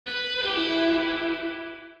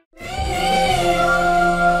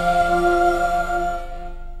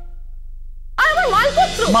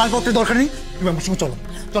মালপত্রের দরকার নেই, তুমি আমার সঙ্গে চলো।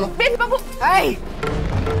 চলো বেদ বাবু। এই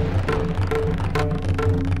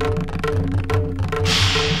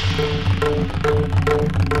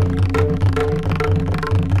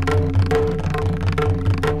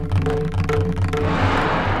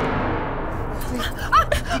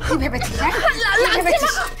কি ভেবেছিস?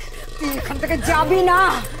 তুই এখান থেকে যাবি না।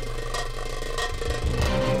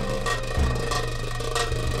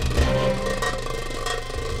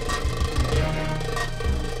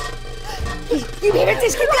 কি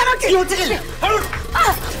ভেবেছিস? কি আমাকে কি হচ্ছে?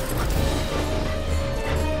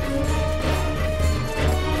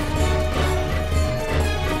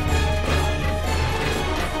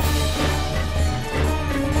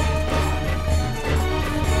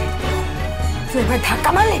 তুই এবার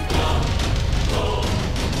ধাক্কা মারলি?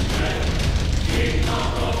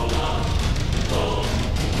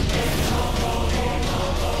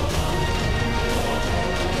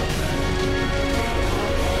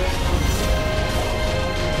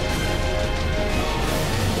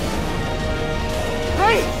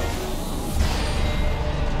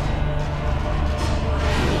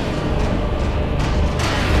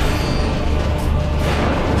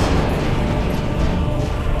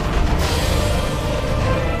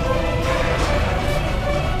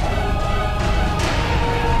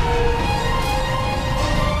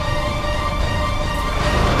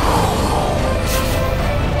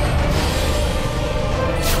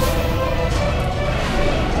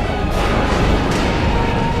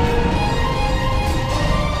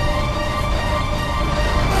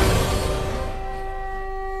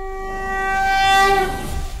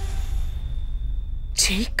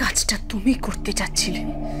 যেই কাজটা তুমি করতে যাচ্ছিলে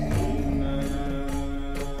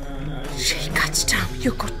সেই কাজটা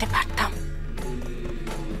আমিও করতে পারতাম,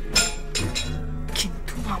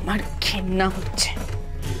 কিন্তু আমার ঘেন্না হচ্ছে,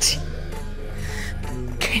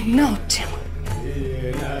 ঘেন্না হচ্ছে আমার।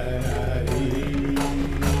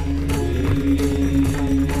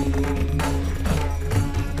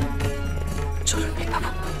 চলুন বাবা,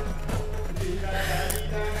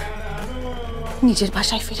 নিজের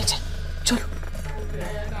ভাষায় ফিরে যাই। চলো।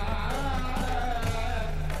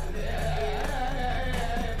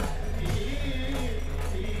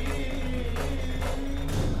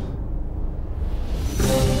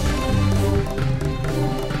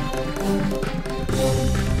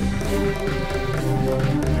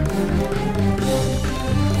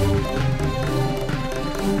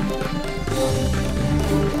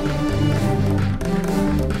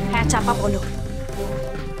 চাপা পলক,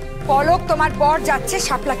 পলক তোমার বর যাচ্ছে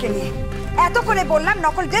শাপলাকে নিয়ে। এত করে বললাম,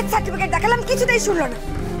 নকল ডেথ সার্টিফিকেট দেখালাম, কিছুতেই শুনলো না।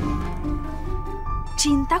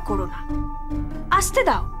 চিন্তা করো না, আসতে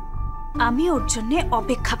দাও, আমি ওর জন্য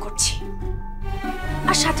অপেক্ষা করছি।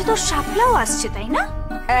 আর সাথে তো শাপলাও আসছে, তাই না?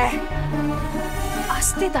 হ্যাঁ,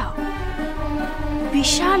 আসতে দাও,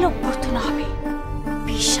 বিশাল অভ্যর্থনা হবে,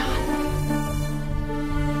 বিশাল।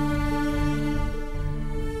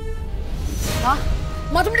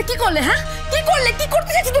 মা, তুমি কি করলে? হ্যাঁ, কি করলে? কি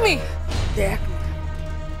করতে চাইছো তুমি? দেখ,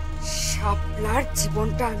 শাপলার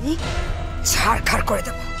জীবনটা আমি ছাড়খাড় করে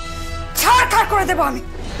দেব, ছাড়খাড় করে দেব আমি।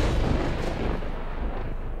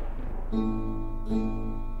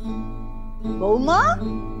 বৌমা,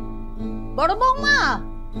 বড় বৌমা,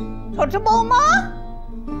 ছোট বৌমা,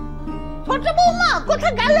 ছোট বৌমা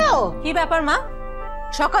কোথায় গেল? কি ব্যাপার মা,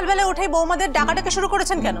 সকালবেলা উঠে বৌমাদের ডাকাডাকি শুরু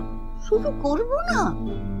করেছেন কেন? শুরু করবো না?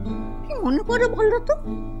 কি মনে করে বললো তো,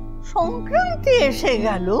 সংক্রান্তি এসে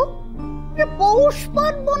গেল, পৌষ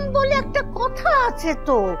পার্বণ বলে একটা কথা আছে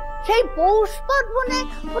তো। সেই পৌষ পার্বণে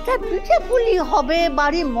কোথায় পিঠে পুলি হবে,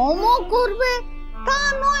 বাড়ি মোমো করবে, তা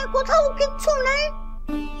নয়, কোথাও কিচ্ছু নেই।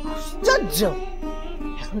 আশ্চর্য,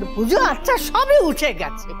 এখন পুজো আচ্ছা সবই উঠে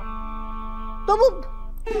গেছে। তবু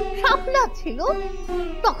শাপলা ছিল,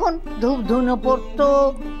 তখন ধূপ ধুনো পড়তো,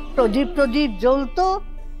 প্রদীপ প্রদীপ জ্বলতো।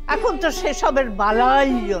 এখন তো সেসবের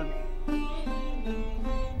বালাইও নেই।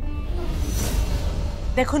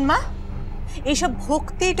 দেখুন মা, এইসব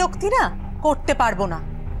ভক্তি টক্তি না করতে পারবো না,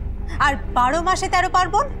 আর 12 মাসে 13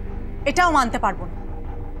 পার্বণ এটাও মানতে পারবো না,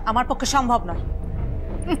 আমার পক্ষে সম্ভব নয়।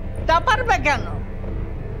 তা পারবে কেন?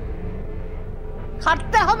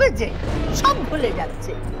 খাটতে হবে যে, সব ভুলে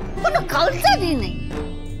যাচ্ছে, কোনো কালচারই নেই।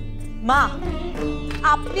 মা,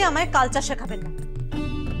 আপনি আমায় কালচার শেখাবেন না,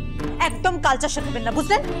 একদম কালচার শেখাবেন না,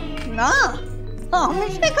 বুঝলেন? না, আমি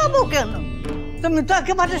শেখাবো কেন? তুমি তো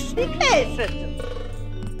একেবারে শিখে এসেছো।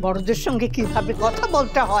 বড়দের সঙ্গে কিভাবে কথা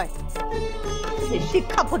বলতে হয় এই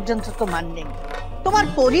শিক্ষা পর্যন্ত তোমার নেই। তোমার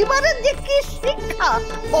পরিবারের যে কি শিক্ষা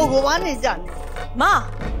ভগবানই জানে। মা,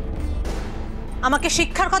 আমাকে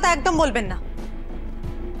শিক্ষার কথা একদম বলবেন না,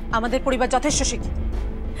 আমাদের পরিবার যথেষ্ট শিক্ষিত।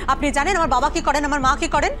 আপনি জানেন আমার বাবা কি করেন, আমার মা কি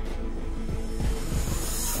করেন?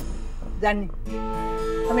 জানি,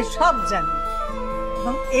 আমি সব জানি,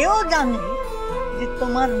 এবং এও জানি যে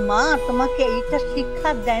তোমার মা তোমাকে এইটা শিক্ষা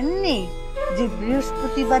দেননি যে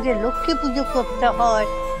বৃহস্পতিবারে লক্ষ্মী পুজো করতে হয়,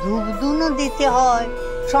 ধূপ ধুনো দিতে হয়,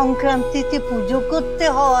 সংক্রান্তিতে পুজো করতে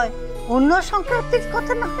হয়। অন্য সংক্রান্তির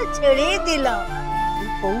কথা না হয় ছেড়েই দিলাম,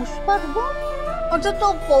 পৌষ পার্বণ, অন্তত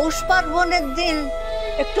পৌষ পার্বণের দিন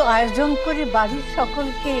একটু আয়োজন করে বাড়ির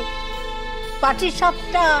সকলকে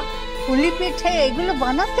পাটিসাপটা, পুলি পিঠে এগুলো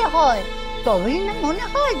বানাতে হয়, তবেই না মনে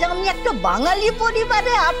হয় যে আমি একটা বাঙালি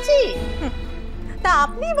পরিবারে আছি। তা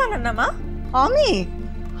আপনি বানান না মা? আমি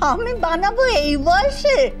আমি বানাবো এই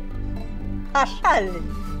বয়সে? আসলে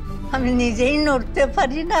আমি নিজেই নড়তে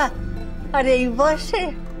পারি না, আর এই বয়সে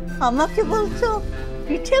আমাকে বলছো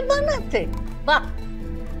পিঠে বানাতে? বাহ!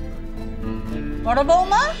 বড়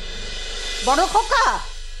বৌমা, বড় খোকা,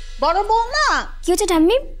 বড় বৌমা। কি হচ্ছে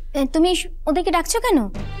ঠাম্মি, তুমি ওদেরকে ডাকছো কেন?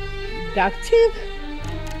 ডাকছি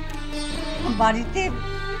বাড়িতে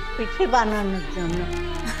পিঠে বানানোর জন্য।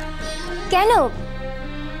 কেন?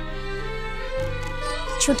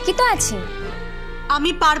 ছুটকি তো আছে।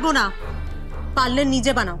 আমি পারবো না, পারলে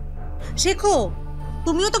নিজে বানাও, শেখো।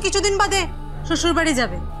 তুমিও তো কিছুদিন বাদে শ্বশুর বাড়ি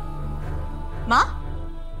যাবে। মা,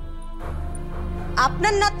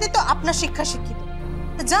 আপনার নাতনি তো আপনার শিক্ষা শিক্ষিত,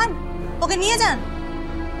 যান ওকে নিয়ে যান,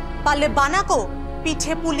 পারলে বানাকো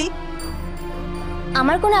পিঠে পুলি।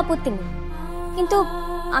 আমার কোনো আপত্তি নেই, কিন্তু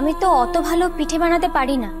আমি তো অত ভালো পিঠে বানাতে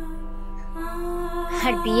পারি না।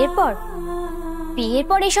 আর বিয়ের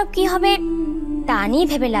পর এসব কি হবে তা নিয়ে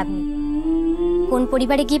ভেবে লাভ নেই। কোন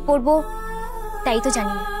পরিবারে গিয়ে পড়বো তাই তো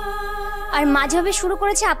জানি না। আর মা যেভাবে শুরু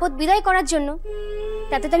করেছে আপদ বিদায় করার জন্য,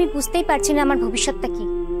 তাতে তো আমি বুঝতেই পারছি না আমার ভবিষ্যৎটা কি।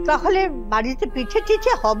 তাহলে বাড়িতে পিঠে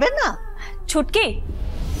টিঠে হবে না? ছুটকি,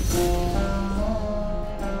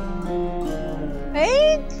 এই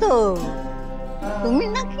তো তুমি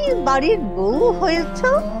নাকি বাড়ির বউ হয়েছো,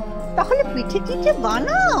 তাহলে পিঠে টিঠে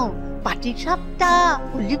বানাও, পাটিসাপটা,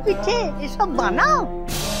 পুলি পিঠে এসব বানাও।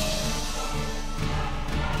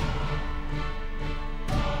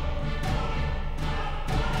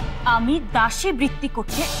 আমি দাসী বৃত্তি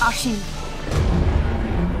করতে আসিনি।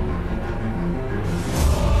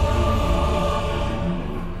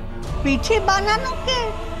 পিঠে বানানোকে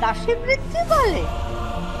দাসী বৃত্তি বলে?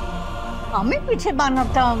 আমি পিঠে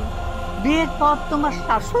বানাতাম, বিয়ের পর তোমার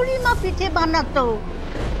শাশুড়ি মা পিঠে বানাতো।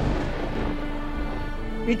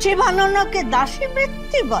 পিঠে বানানোকে দাসী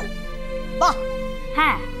বৃত্তি বলে? বাহ!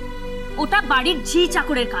 হ্যাঁ, ওটা বাড়ির ঝি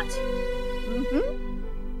চাকরের কাজ।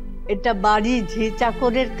 এটা বাড়ির ঝি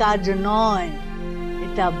চাকরের কাজ নয়,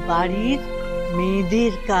 এটা বাড়ির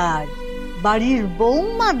মেয়েদের কাজ, বাড়ির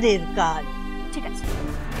বৌমাদের কাজ।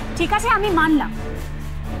 ঠিক আছে, আমি মানলাম,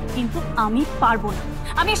 কিন্তু আমি পারবো না,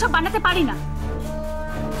 আমি এসব বানাতে পারি না,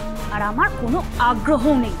 আর আমার কোনো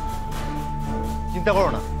আগ্রহও নেই। চিন্তা করো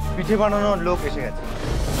না, পিঠে বানানোর লোক এসে গেছে।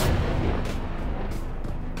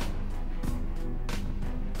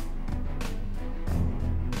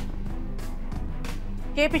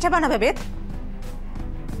 কে পিঠে বানাবে বেদ?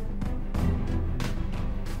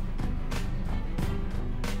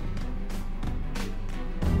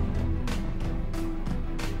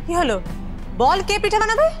 কি হলো, বল কে পিঠে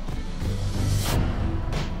বানাবে?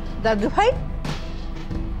 দাদু ভাই,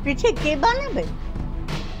 পিঠে কে বানাবে?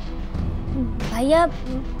 ভাইয়া,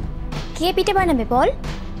 কে পিঠে বানাবে বল?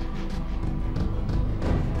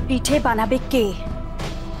 পিঠে বানাবে কে?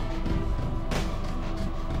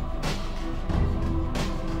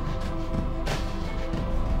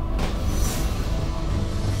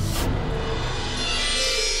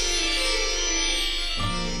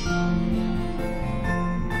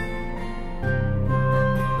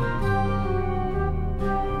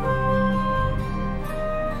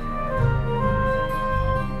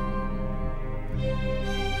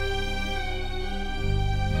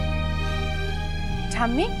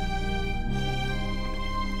 ঠাম্মি,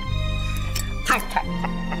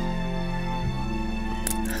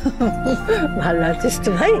 ভালো আছিস তো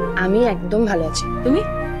ভাই? আমি একদম ভালো আছি। তুমি?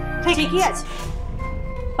 ঠিকই আছে,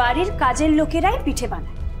 বাড়ির কাজের লোকেরাই পিঠে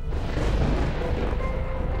বানায়।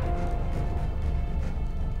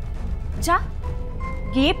 যা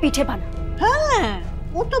গিয়ে পিঠে বানা। হ্যাঁ,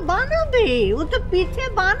 ও তো বানাবে, ও তো পিঠে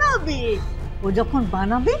বানাবে। ও যখন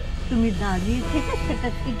বানাবে তুমি দাঁড়িয়ে থেকে সেটা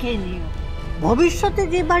শিখে নিও। ভবিষ্যতে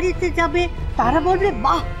যে বাড়িতে যাবে তারা বলবে,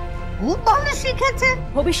 বাহ, খুব ভালো শিখেছে।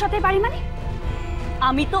 ভবিষ্যতের বাড়ি মানে?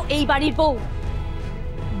 আমি তো এই বাড়ির বউ।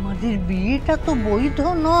 আমাদের বিয়েটা তো বৈধ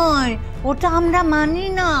নয়, ওটা আমরা মানি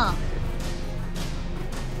না।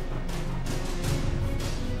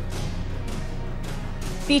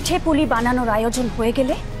 পিঠে পুলি বানানোর আয়োজন হয়ে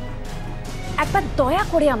গেলে একবার দয়া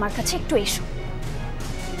করে আমার কাছে একটু এসো।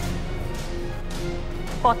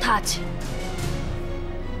 কথা আছে,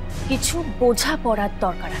 কিছু বোঝা পড়ার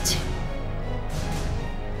দরকার আছে।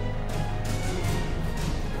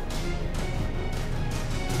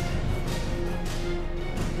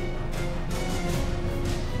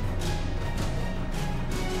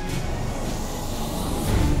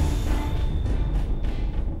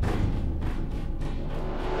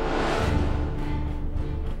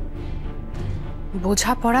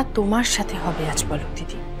 বোঝাপড়া তোমার সাথে হবে আজ পলক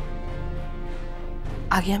দিদি।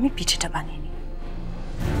 আগে আমি পিঠেটা বানিয়ে নিই।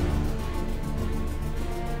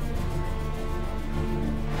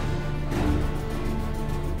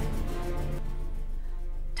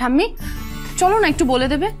 ঠাম্মি চলো না, একটু বলে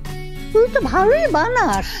দেবে। তুই তো ভালোই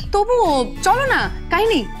বানাস। তবুও চলো না,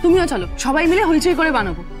 কাহিনী তুমিও চলো, সবাই মিলে হইচই করে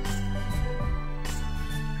বানাবো।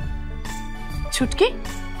 ছুটকি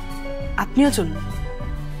আপনিও চলুন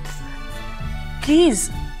প্লিজ,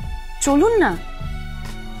 চলুন না।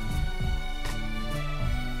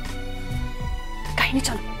 কাহিনী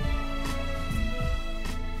চলো।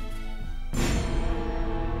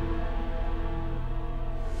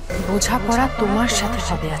 বোঝাপড়া তোমার সাথে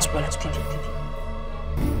হবে আজ পলক দিদি।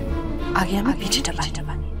 আগে আমি পিঠেটা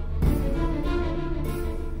বানিয়ে।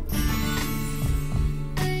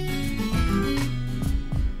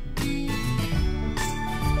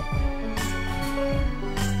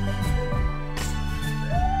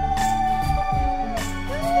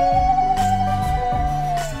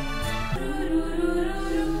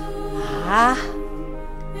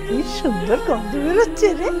 কি সুন্দর গন্ধ বেরোচ্ছে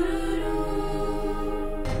রে।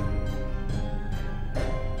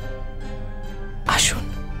 আসুন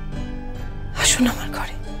আসুন আমার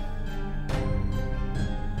ঘরে।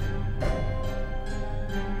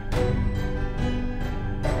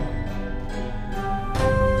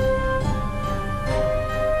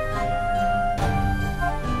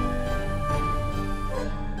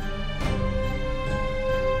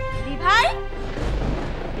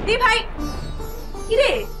 ভাই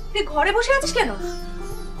কিরে, তুই ঘরে বসে আছিস কেন?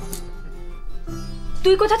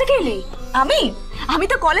 তুই কোথা থেকে এলি? আমি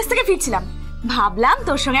তো কলেজ থেকে ফিরছিলাম, ভাবলাম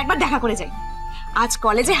তোর সঙ্গে একবার দেখা করে যাই। আজ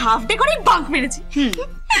কলেজে হাফ ডে করে বাঙ্ক মেরেছি।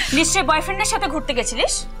 নিশ্চয়ই বয়ফ্রেন্ডের সাথে ঘুরতে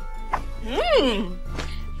গেছিলিস?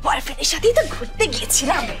 বয়ফ্রেন্ডের সাথেই তো ঘুরতে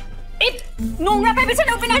গিয়েছিলাম। এই নোংরা পায়ে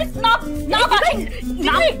বিছানা উঠবি না। না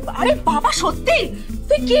আরে বাবা সত্যি,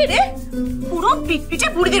 তুই কে রে? পুরো পিটপিটে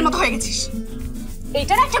বুড়িদের মতো হয়ে গেছিস।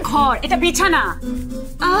 এটা না একটা ঘর, এটা বিছানা।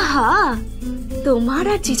 আহা, তোমার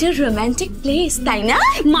আর জিজের রোমান্টিক প্লেস, তাই না?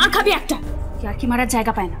 মার খাবি একটা, আর কি মারার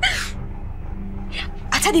জায়গা পায় না।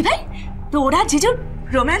 আচ্ছা দি ভাই, তোরা জিজুর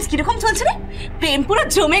রোম্যান্স কিরকম চলছে রে? প্রেম পুরো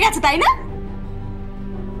জমে গেছে তাই না?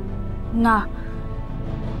 না,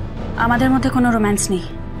 আমাদের মধ্যে কোনো রোম্যান্স নেই।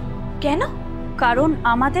 কেন? কারণ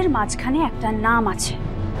আমাদের মাঝখানে একটা নাম আছে,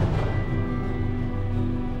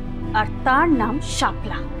 আর তার নাম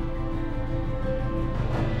শাপলা।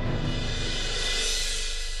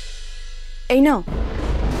 এই নাও।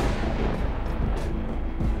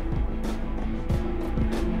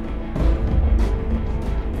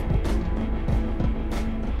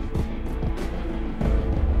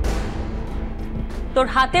 তোর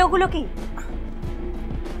হাতে ওগুলো কি?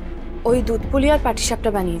 ওই দুধ পুলি আর পাটিসাপটা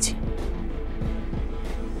বানিয়েছি।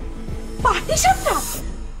 পাটিসাপটা?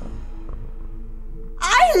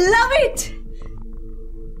 আই লাভ ইট।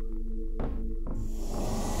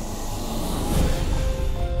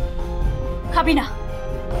 খাবি না?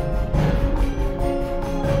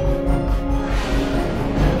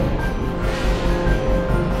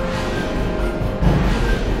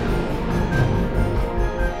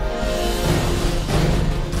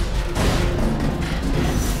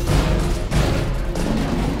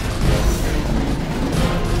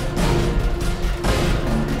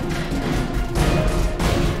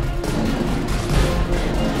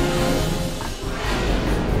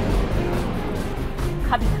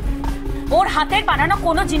 খাবি না। ওর হাতের বানানো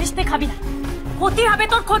কোনো জিনিস তুই খাবি না, ক্ষতি হবে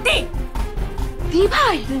তোর, ক্ষতি। দি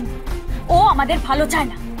ভাই, ও আমাদের ভালো চায়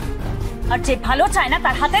না, আর যে ভালো চায় না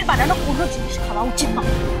তার হাতের বানানো কোনো জিনিস খাওয়া উচিত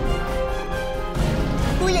নয়।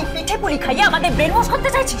 তুই এই পিঠে পুলি খাইয়ে আমাদের ব্রেন ওয়াশ করতে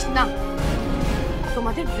চাইছিস? না,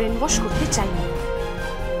 তোমাদের ব্রেন ওয়াশ করতে চাই না।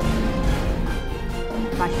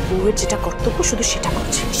 বাড়ির বউয়ের যেটা কর্তব্য শুধু সেটা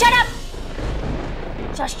করছে। Shut up,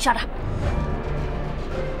 just shut up.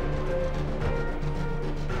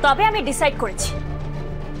 তবে আমি ডিসাইড করেছি,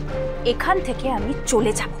 এখান থেকে আমি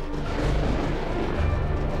চলে যাব।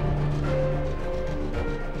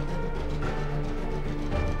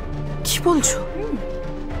 কি বলছো?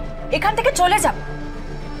 এখান থেকে চলে যাব,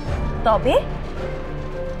 তবে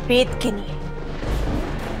বেদকে নিয়ে।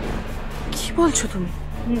 কি বলছো তুমি?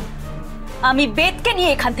 আমি বেদকে নিয়ে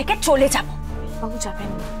এখান থেকে চলে যাব। বাবু যাবেন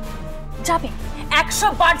না। যাবে, 100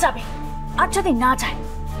 বার যাবে। আর যদি না যায়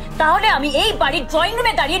তাহলে আমি এই বাড়ির ড্রয়িং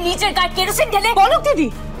রুমে দাঁড়িয়ে নিজের গায়ে কেরোসিন ঢেলে পলক দিদি,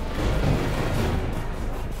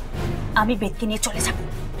 আমি বেদকে নিয়ে চলে যাব।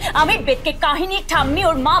 আমি বেদকে কাহিনী ঠাম্মি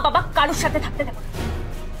ওর মা বাবা কারোর সাথে থাকতে দেব না।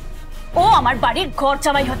 ও আমার বাড়ির ঘর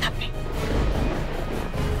জামাই হয়ে থাকবে।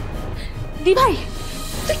 দি ভাই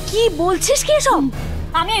তুই কি বলছিস কি এসব?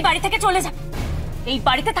 আমি এই বাড়ি থেকে চলে যাব। এই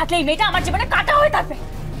বাড়িতে থাকলে এই মেয়েটা আমার জীবনে কাটা হয়ে থাকবে।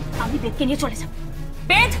 আমি বেদকে নিয়ে চলে যাব।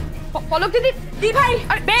 বেদ, পলক দিদি, দি ভাই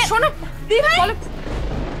বেদ, শোনো দি ভাই পলক,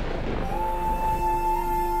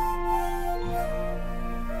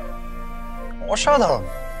 অসাধারণ।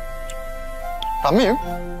 আমি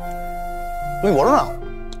তুমি বলো না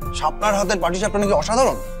শাপলার হাতের পাটি সাপটা নাকি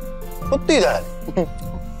অসাধারণ। সত্যিই তাই,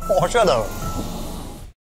 অসাধারণ।